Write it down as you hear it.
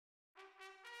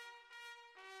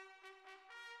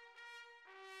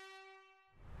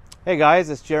Hey guys,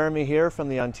 it's Jeremy here from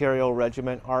the Ontario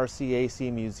Regiment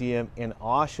RCAC Museum in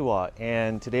Oshawa,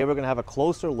 and today we're going to have a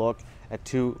closer look at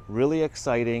two really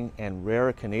exciting and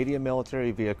rare Canadian military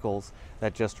vehicles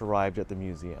that just arrived at the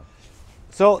museum.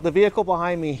 So the vehicle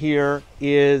behind me here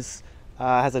has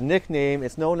a nickname.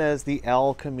 It's known as the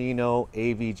El Camino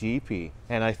AVGP,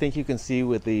 and I think you can see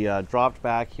with the dropped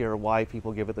back here why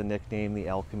people give it the nickname the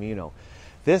El Camino.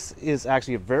 This is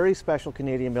actually a very special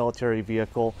Canadian military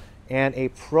vehicle and a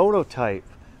prototype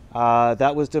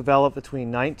that was developed between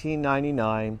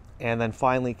 1999 and then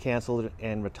finally canceled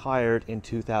and retired in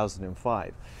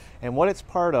 2005. And what it's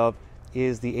part of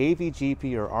is the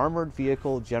AVGP, or Armored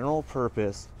Vehicle General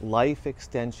Purpose Life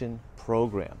Extension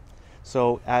Program.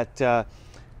 So at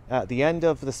the end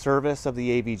of the service of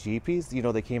the AVGPs, you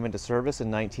know, they came into service in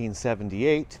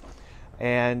 1978,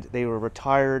 and they were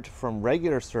retired from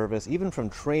regular service, even from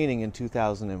training, in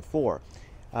 2004.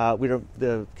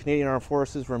 The Canadian Armed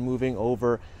Forces were moving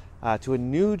over to a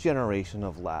new generation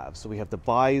of LAVs. So we have the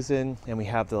Bison and we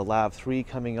have the LAV 3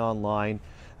 coming online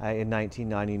in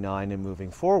 1999 and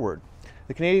moving forward.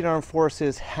 The Canadian Armed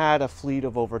Forces had a fleet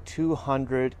of over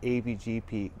 200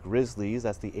 AVGP Grizzlies,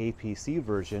 that's the APC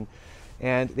version,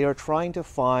 and they are trying to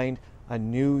find a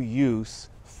new use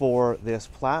for this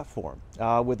platform.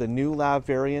 With the new LAV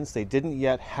variants, they didn't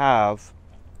yet have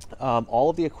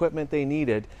all of the equipment they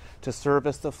needed to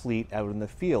service the fleet out in the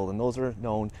field, and those are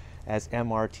known as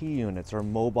MRT units, or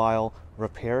mobile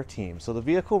repair teams. So the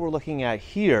vehicle we're looking at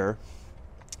here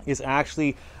is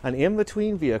actually an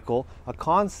in-between vehicle, a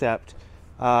concept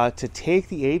to take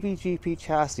the AVGP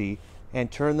chassis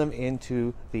and turn them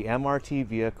into the MRT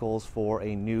vehicles for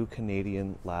a new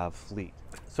Canadian LAV fleet.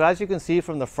 So as you can see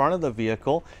from the front of the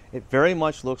vehicle, it very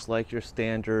much looks like your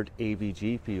standard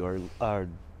AVGP or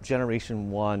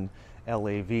Generation 1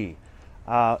 LAV.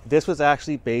 This was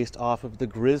actually based off of the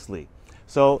Grizzly.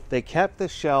 So they kept the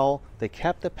shell, they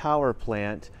kept the power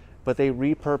plant, but they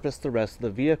repurposed the rest of the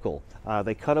vehicle.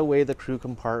 They cut away the crew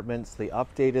compartments, they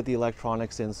updated the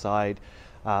electronics inside,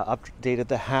 updated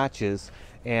the hatches,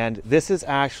 and this is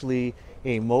actually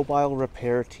a mobile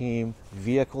repair team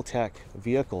vehicle tech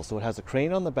vehicle. So it has a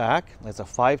crane on the back, it's a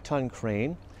 5-ton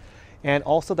crane, and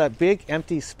also that big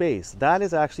empty space, that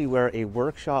is actually where a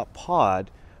workshop pod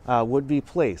would be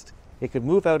placed. It could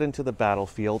move out into the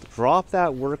battlefield, drop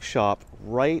that workshop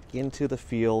right into the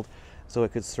field so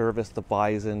it could service the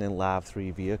Bison and LAV 3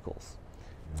 vehicles.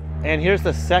 And here's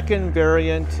the second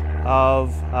variant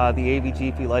of the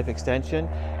AVGP Life Extension,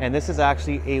 and this is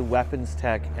actually a weapons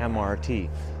tech MRT.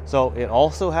 So it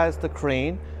also has the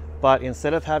crane, but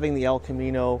instead of having the El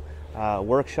Camino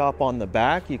workshop on the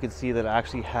back, you can see that it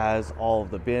actually has all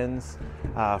of the bins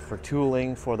for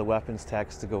tooling for the weapons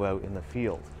techs to go out in the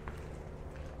field.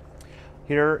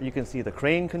 Here you can see the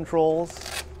crane controls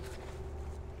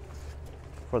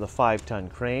for the 5-ton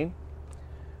crane.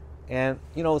 And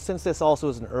you know, since this also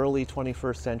is an early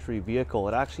 21st century vehicle,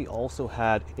 it actually also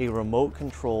had a remote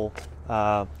control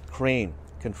crane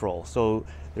control. So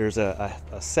there's a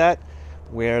set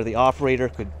where the operator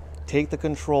could take the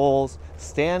controls,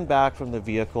 stand back from the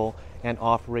vehicle, and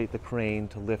operate the crane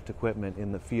to lift equipment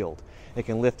in the field. It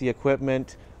can lift the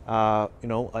equipment, you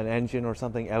know, an engine or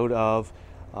something out of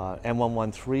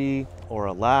M113 or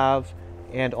a LAV,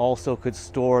 and also could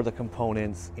store the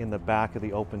components in the back of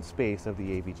the open space of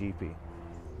the AVGP.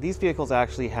 These vehicles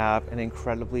actually have an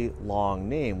incredibly long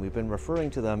name. We've been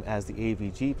referring to them as the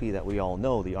AVGP that we all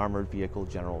know, the Armored Vehicle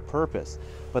General Purpose,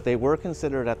 but they were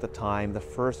considered at the time the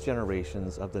first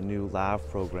generations of the new LAV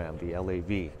program, the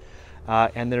LAV.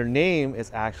 And their name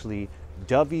is actually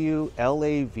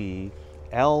WLAV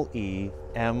LE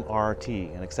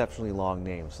MRT, an exceptionally long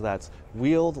name. So that's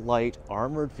Wheeled Light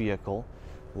Armored Vehicle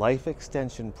Life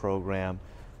Extension Program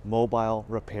Mobile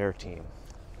Repair Team.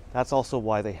 That's also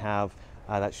why they have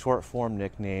that short form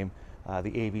nickname,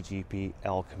 the AVGP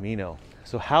El Camino.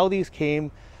 So how these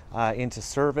came into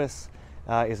service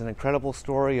is an incredible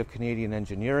story of Canadian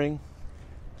engineering.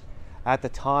 At the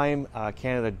time,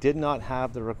 Canada did not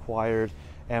have the required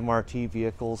MRT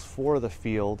vehicles for the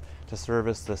field to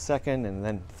service the second and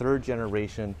then third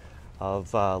generation of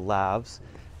LAVs,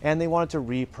 and they wanted to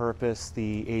repurpose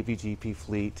the AVGP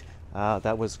fleet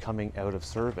that was coming out of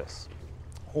service.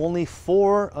 Only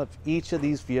 4 of each of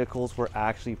these vehicles were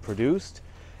actually produced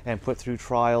and put through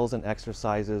trials and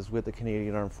exercises with the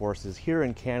Canadian Armed Forces here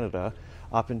in Canada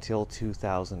up until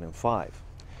 2005.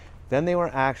 Then they were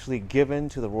actually given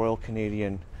to the Royal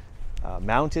Canadian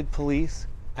Mounted Police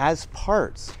as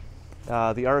parts.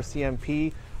 The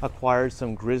RCMP acquired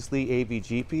some Grizzly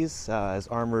AVGPs as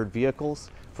armored vehicles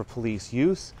for police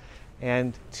use,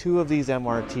 and 2 of these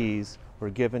MRTs were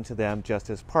given to them just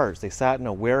as parts. They sat in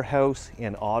a warehouse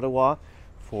in Ottawa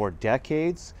for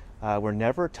decades, were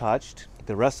never touched.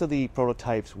 The rest of the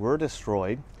prototypes were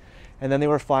destroyed, and then they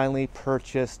were finally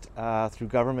purchased through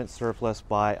government surplus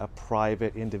by a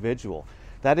private individual.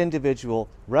 That individual,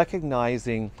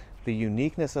 recognizing the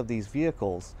uniqueness of these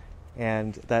vehicles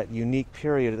and that unique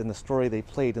period in the story they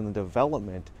played in the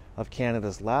development of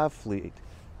Canada's LAV fleet,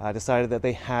 decided that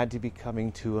they had to be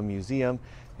coming to a museum,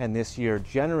 and this year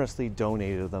generously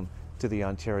donated them to the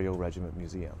Ontario Regiment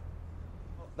Museum.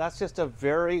 That's just a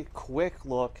very quick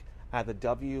look at the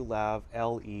WLAV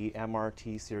LE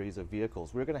MRT series of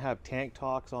vehicles. We're going to have tank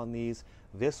talks on these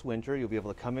this winter. You'll be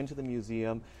able to come into the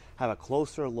museum, have a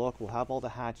closer look. We'll have all the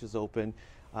hatches open.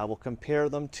 We'll compare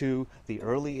them to the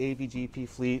early AVGP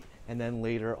fleet, and then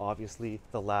later, obviously,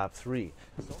 the LAV 3.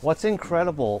 What's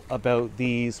incredible about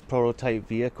these prototype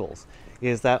vehicles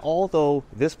is that although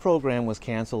this program was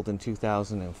canceled in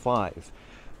 2005,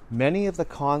 many of the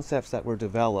concepts that were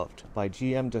developed by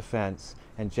GM Defense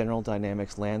and General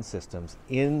Dynamics Land Systems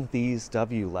in these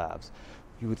WLAVs,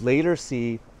 you would later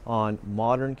see on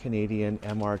modern Canadian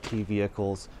MRT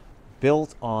vehicles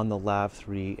built on the LAV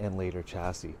 3 and later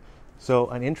chassis. So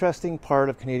an interesting part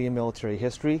of Canadian military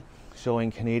history,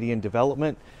 showing Canadian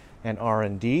development and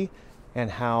R&D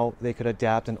and how they could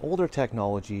adapt an older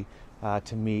technology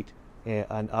to meet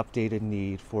an updated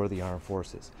need for the armed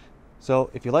forces. So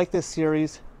if you like this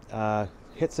series,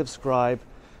 hit subscribe,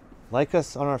 like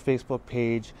us on our Facebook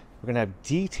page. We're going to have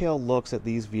detailed looks at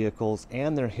these vehicles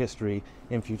and their history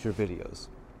in future videos.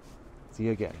 See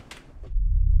you again.